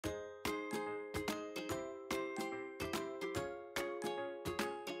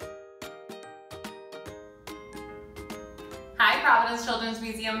Hi Providence Children's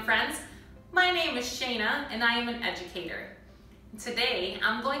Museum friends, my name is Shayna and I am an educator. Today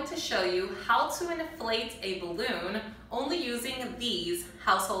I'm going to show you how to inflate a balloon only using these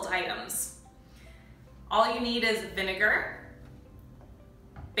household items. All you need is vinegar,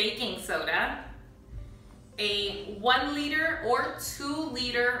 baking soda, a 1 liter or 2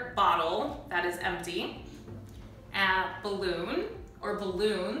 liter bottle that is empty, a balloon or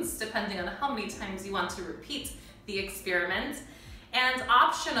balloons depending on how many times you want to repeat the experiment, and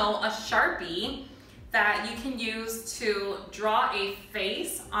optional a Sharpie that you can use to draw a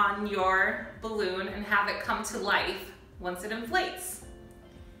face on your balloon and have it come to life once it inflates.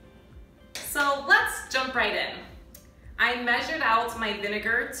 So let's jump right in. I measured out my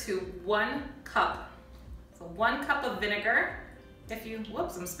vinegar to 1 cup. So 1 cup of vinegar.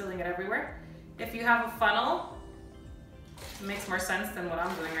 Whoops, I'm spilling it everywhere. If you have a funnel, it makes more sense than what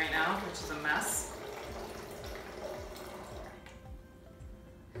I'm doing right now, which is a mess.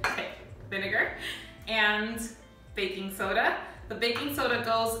 Okay, vinegar and baking soda. The baking soda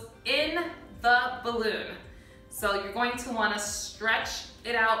goes in the balloon. So you're going to want to stretch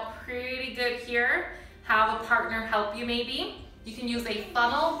it out pretty good here. Have a partner help you maybe. You can use a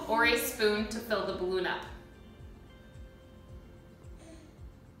funnel or a spoon to fill the balloon up.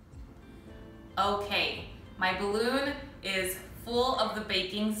 Okay, my balloon is full of the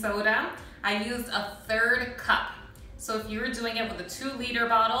baking soda. I used a 1/3 cup. So if you were doing it with a 2 liter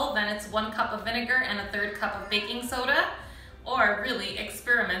bottle, then it's 1 cup of vinegar and a 1/3 cup of baking soda. Or really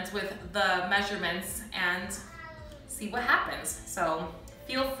experiment with the measurements and see what happens. So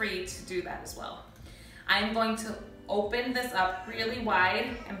feel free to do that as well. I'm going to open this up really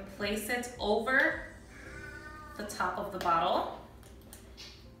wide and place it over the top of the bottle.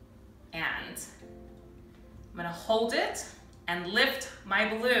 And I'm gonna hold it and lift my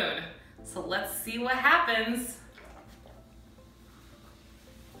balloon. So let's see what happens.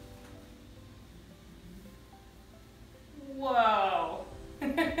 Whoa.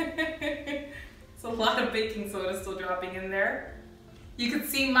 It's a lot of baking soda still dropping in there. You can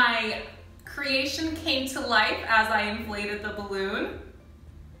see my creation came to life as I inflated the balloon.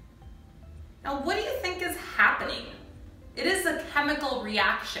 Now, what do you think is happening? It is a chemical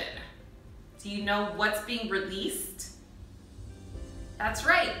reaction. Do you know what's being released? That's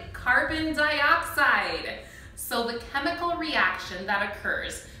right, carbon dioxide. So the chemical reaction that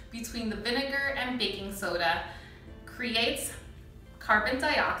occurs between the vinegar and baking soda creates carbon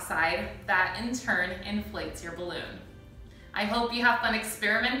dioxide that in turn inflates your balloon. I hope you have fun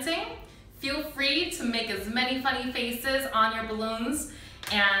experimenting. Feel free to make as many funny faces on your balloons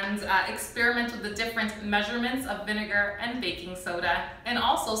and experiment with the different measurements of vinegar and baking soda and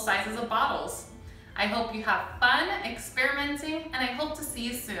also sizes of bottles. I hope you have fun experimenting and I hope to see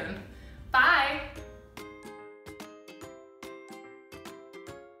you soon. Bye!